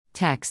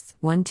Texts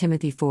 1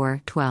 Timothy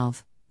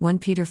 4:12, 1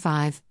 Peter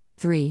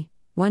 5:3,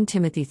 1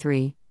 Timothy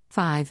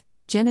 3:5,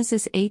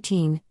 Genesis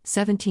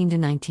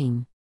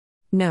 18:17-19.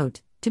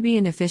 Note: to be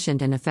an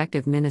efficient and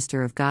effective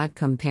minister of God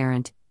cum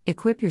parent,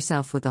 equip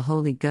yourself with the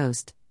Holy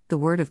Ghost, the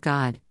Word of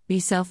God, be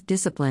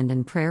self-disciplined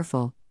and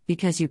prayerful,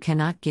 because you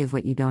cannot give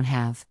what you don't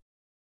have.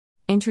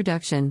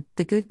 Introduction: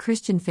 the good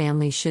Christian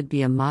family should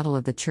be a model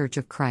of the Church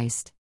of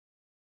Christ.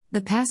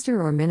 The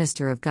pastor or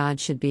minister of God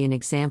should be an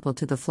example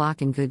to the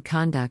flock in good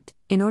conduct,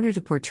 in order to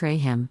portray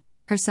him,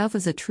 herself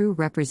as a true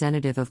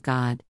representative of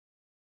God.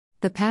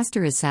 The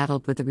pastor is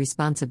saddled with the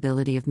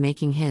responsibility of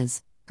making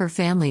his, her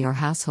family or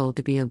household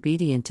to be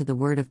obedient to the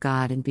Word of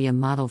God and be a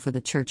model for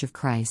the Church of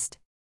Christ.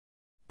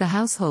 The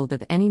household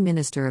of any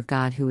minister of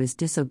God who is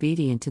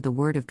disobedient to the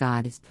Word of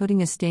God is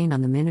putting a stain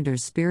on the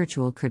minister's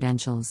spiritual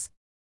credentials.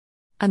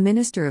 A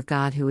minister of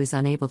God who is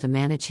unable to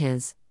manage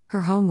his,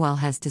 her home well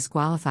has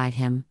disqualified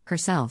him,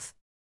 herself.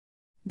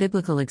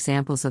 Biblical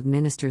examples of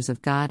ministers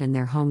of God and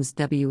their homes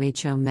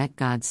who met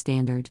God's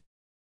standard.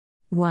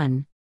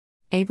 1.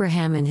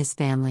 Abraham and his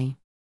family.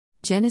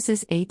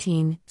 Genesis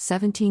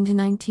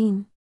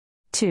 18:17-19.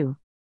 2.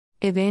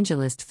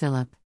 Evangelist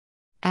Philip.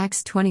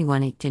 Acts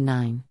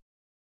 21:8-9.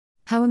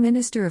 How a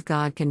minister of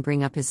God can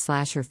bring up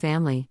his/her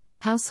family,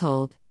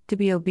 household, to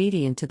be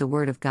obedient to the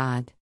Word of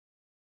God.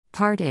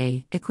 Part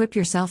A. Equip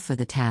yourself for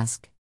the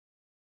task.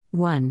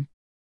 1.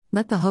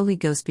 Let the Holy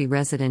Ghost be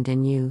resident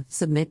in you,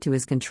 submit to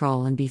His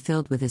control and be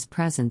filled with His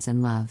presence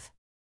and love.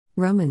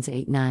 Romans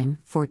 8:9,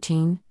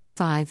 14,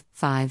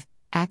 5,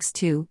 Acts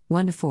 2,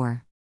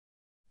 1-4.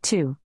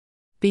 2.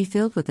 Be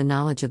filled with the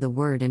knowledge of the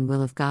Word and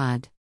will of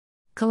God.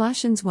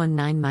 Colossians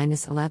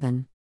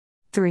 1:9-11.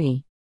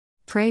 3.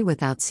 Pray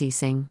without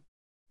ceasing.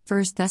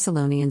 1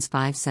 Thessalonians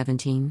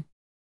 5:17.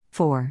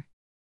 4.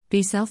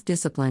 Be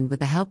self-disciplined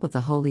with the help of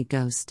the Holy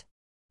Ghost.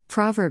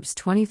 Proverbs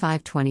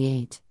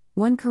 25:28.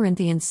 1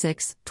 Corinthians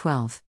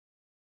 6:12.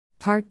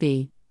 Part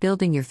B.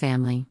 Building your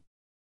family.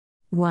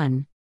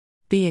 1.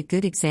 Be a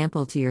good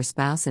example to your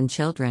spouse and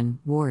children,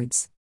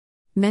 wards.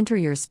 Mentor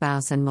your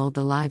spouse and mold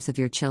the lives of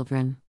your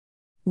children.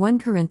 1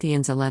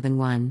 Corinthians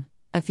 11:1,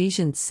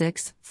 Ephesians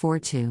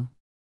 6:4-2.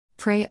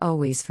 Pray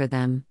always for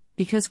them,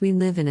 because we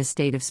live in a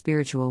state of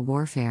spiritual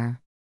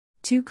warfare.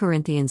 2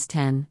 Corinthians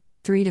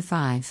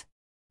 10:3-5.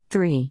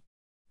 3.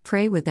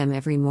 Pray with them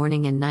every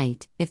morning and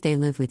night, if they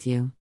live with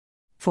you.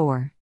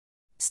 4.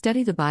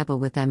 Study the Bible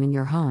with them in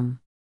your home.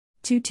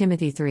 2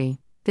 Timothy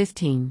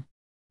 3:15.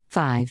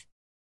 5.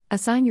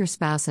 Assign your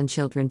spouse and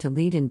children to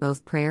lead in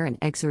both prayer and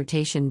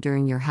exhortation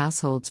during your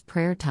household's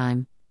prayer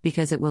time,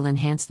 because it will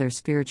enhance their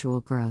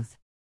spiritual growth.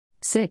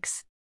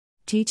 6.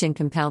 Teach and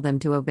compel them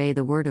to obey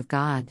the Word of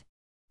God.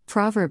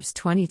 Proverbs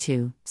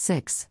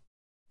 22:6.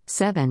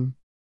 7.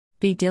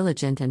 Be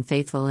diligent and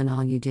faithful in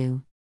all you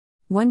do.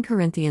 1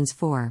 Corinthians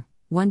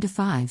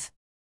 4:1-5.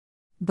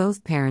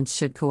 Both parents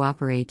should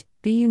cooperate,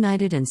 be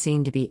united and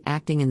seen to be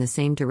acting in the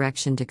same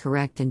direction to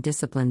correct and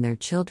discipline their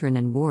children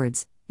and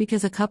wards,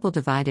 because a couple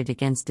divided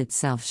against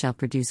itself shall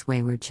produce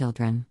wayward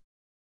children.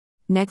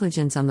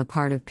 Negligence on the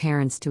part of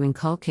parents to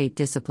inculcate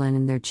discipline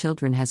in their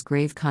children has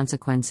grave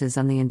consequences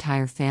on the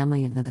entire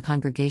family and the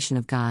congregation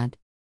of God.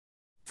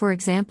 For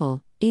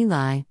example,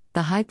 Eli,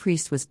 the high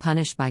priest, was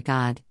punished by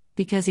God,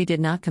 because he did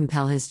not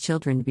compel his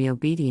children to be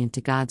obedient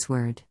to God's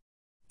word.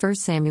 1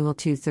 Samuel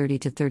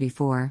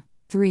 2:30-34,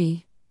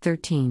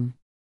 3:13.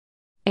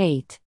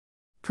 8.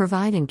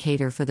 Provide and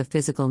cater for the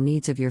physical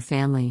needs of your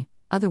family,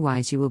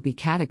 otherwise you will be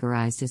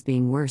categorized as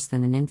being worse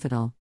than an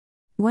infidel.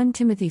 1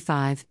 Timothy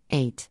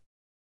 5:8.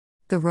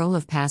 The role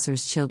of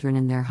pastors' children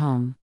in their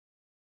home.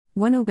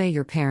 1. Obey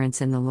your parents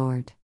in the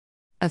Lord.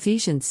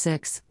 Ephesians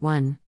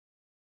 6:1.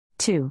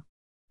 2.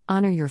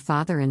 Honor your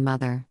father and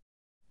mother.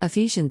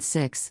 Ephesians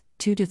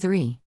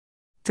 6:2-3.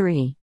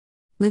 3.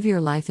 Live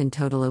your life in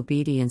total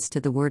obedience to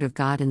the Word of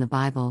God in the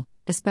Bible,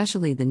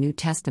 especially the New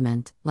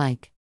Testament,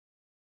 like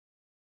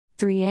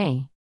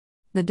 3a.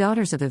 The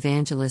daughters of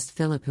evangelist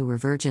Philip who were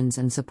virgins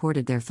and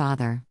supported their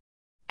father.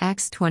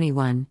 Acts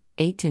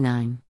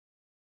 21:8-9.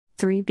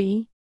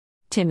 3b.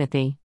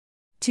 Timothy.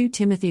 2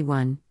 Timothy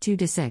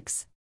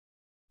 1:2-6.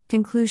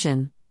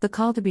 Conclusion: the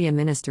call to be a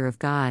minister of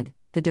God,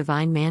 the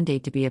divine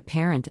mandate to be a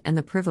parent, and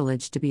the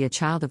privilege to be a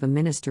child of a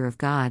minister of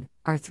God,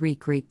 are three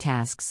great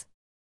tasks.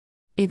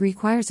 It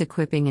requires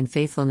equipping and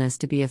faithfulness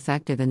to be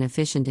effective and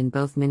efficient in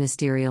both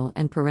ministerial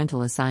and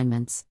parental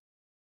assignments.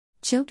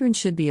 Children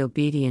should be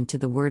obedient to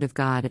the Word of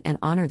God and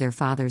honor their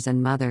fathers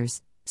and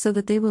mothers, so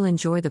that they will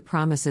enjoy the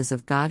promises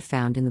of God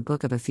found in the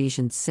book of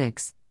Ephesians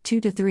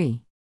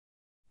 6:2-3.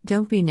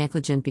 Don't be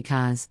negligent,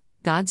 because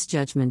God's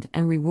judgment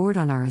and reward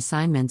on our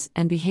assignments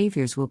and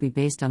behaviors will be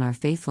based on our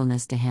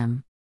faithfulness to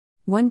Him.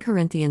 1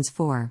 Corinthians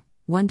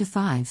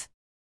 4:1-5.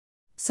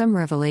 Some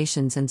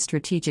revelations and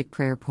strategic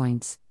prayer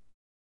points.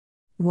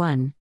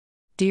 1.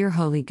 Dear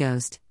Holy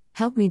Ghost,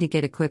 help me to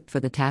get equipped for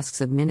the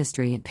tasks of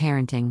ministry and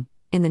parenting,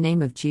 in the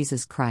name of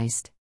Jesus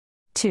Christ.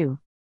 2.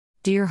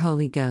 Dear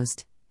Holy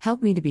Ghost,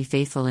 help me to be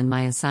faithful in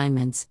my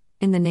assignments,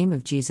 in the name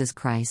of Jesus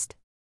Christ.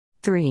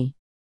 3.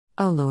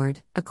 O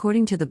Lord,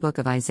 according to the book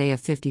of Isaiah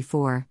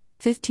 54,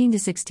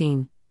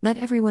 15-16. Let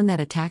everyone that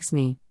attacks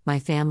me, my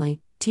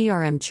family,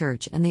 TRM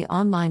Church, and the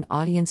online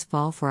audience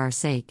fall for our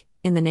sake,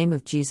 in the name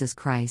of Jesus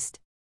Christ.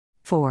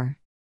 4.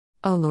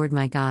 O Lord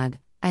my God,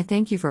 I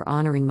thank you for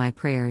honoring my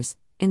prayers,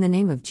 in the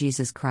name of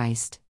Jesus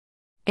Christ.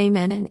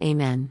 Amen and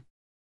amen.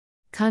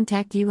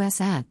 Contact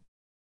us at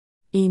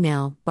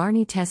email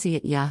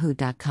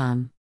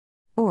barneytessie@yahoo.com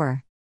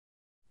or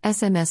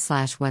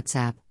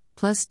SMS/WhatsApp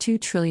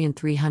 +2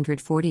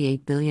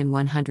 348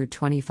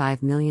 125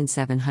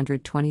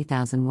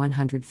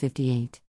 720,158.